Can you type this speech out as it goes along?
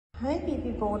Hi, baby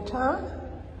Bota.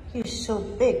 He's so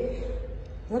big.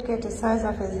 Look at the size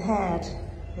of his head.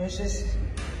 It's just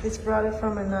his brother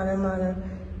from another mother.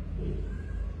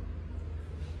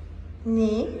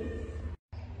 Nee.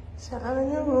 So I'm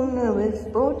in a room now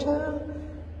with Bota,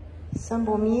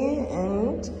 Meow,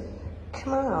 and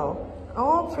Meow.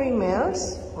 All three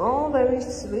males, all very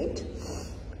sweet.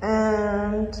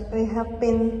 And we have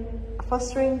been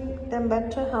fostering them back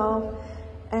to health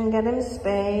and get them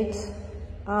spayed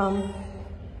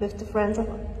with the friends of,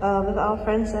 with our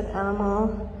friends at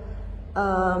Animal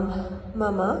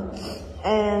Mama,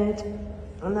 and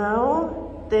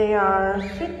now they are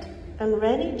fit and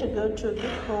ready to go to a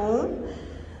good home.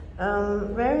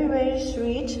 Very, very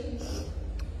sweet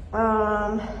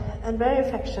and very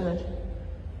affectionate.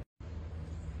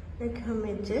 Look how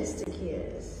majestic he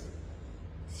is.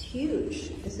 It's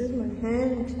huge. This is my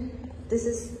hand. This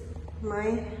is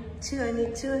my two. I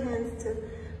need two hands to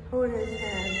hold his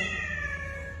head.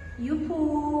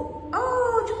 Yupu.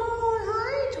 Oh, Jamal.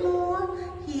 Hi, Jamal.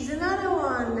 He's another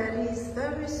one that is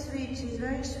very sweet. He's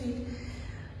very sweet.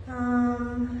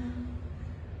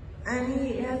 And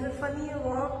he has a funny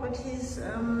walk, but he's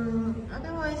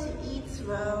otherwise he eats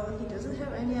well. He doesn't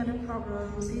have any other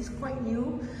problems. He's quite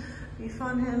new. We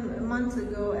found him a month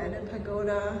ago at a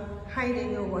pagoda,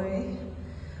 hiding away.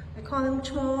 I call him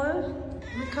Chol.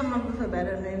 We'll come up with a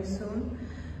better name soon.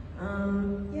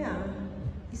 Yeah,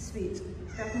 he's sweet.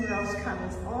 Definitely loves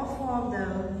cuddles. All four of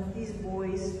them, these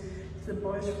boys, it's the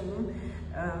boys' room,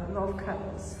 love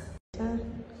cuddles.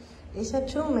 These are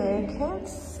two male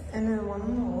cats and then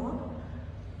one more.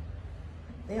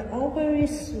 They're all very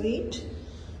sweet.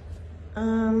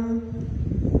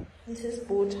 This is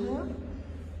Bota.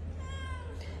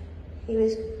 He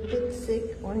was a bit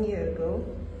sick 1 year ago,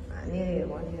 nearly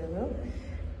 1 year ago.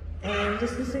 And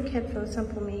this is a cat from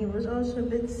Sampumi. He was also a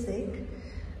bit sick,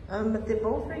 but they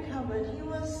both recovered. He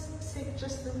was sick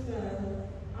just with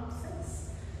upsets.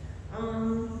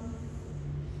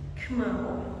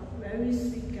 Meow, very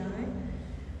sweet guy.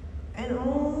 And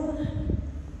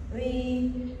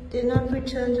we did not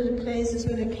return to the places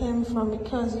where they came from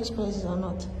because these places are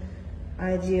not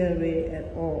ideal really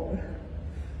at all.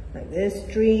 Like there's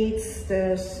streets,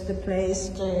 there's the place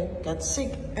they got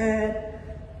sick at.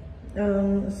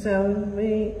 And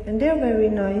they're very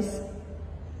nice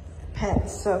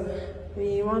pets, so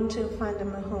we want to find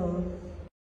them a home.